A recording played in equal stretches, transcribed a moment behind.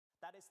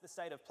That is the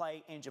state of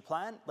play in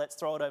Japan. Let's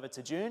throw it over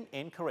to Yoon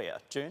in Korea.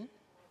 Yoon?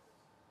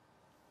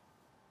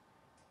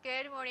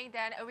 Good morning,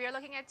 Dan. We are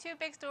looking at two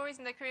big stories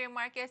in the Korean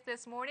markets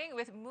this morning,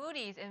 with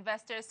Moody's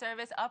Investor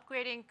Service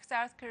upgrading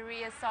South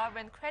Korea's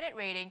sovereign credit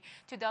rating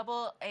to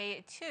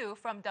AA2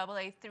 from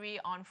AA3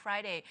 on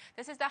Friday.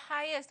 This is the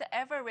highest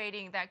ever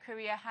rating that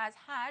Korea has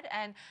had,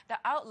 and the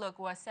outlook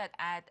was set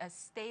at a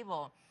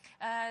stable.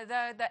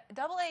 The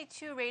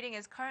AA2 rating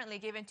is currently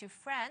given to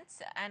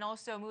France, and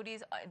also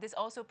Moody's. This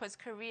also puts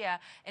Korea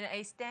in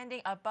a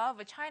standing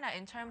above China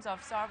in terms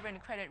of sovereign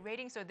credit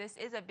rating. So this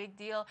is a big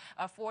deal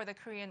for the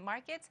Korean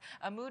markets.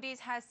 Moody's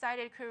has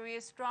cited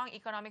Korea's strong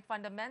economic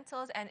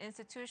fundamentals and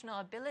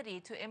institutional ability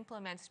to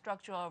implement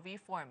structural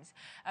reforms.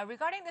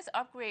 Regarding this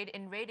upgrade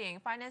in rating,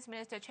 Finance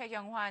Minister Choi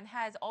Kyung-hwan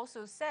has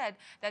also said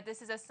that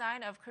this is a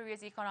sign of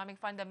Korea's economic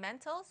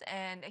fundamentals,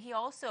 and he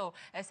also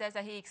says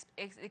that he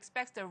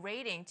expects the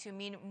rating to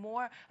mean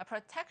more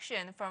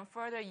protection from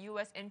further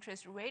U.S.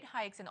 interest rate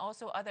hikes and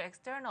also other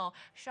external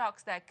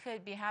shocks that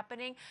could be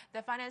happening.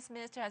 The finance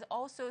minister has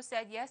also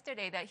said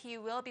yesterday that he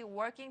will be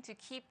working to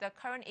keep the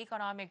current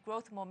economic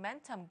growth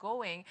momentum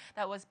going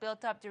that was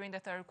built up during the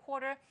third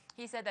quarter.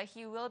 He said that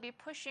he will be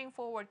pushing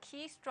forward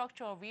key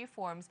structural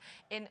reforms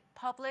in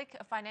public,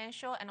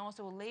 financial, and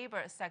also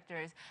labor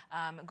sectors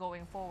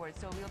going forward.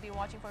 So we'll be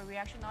watching for a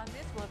reaction on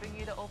this. We'll bring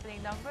you the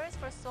opening numbers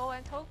for Seoul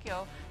and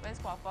Tokyo when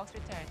Squawk Box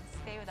returns.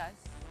 Stay with us.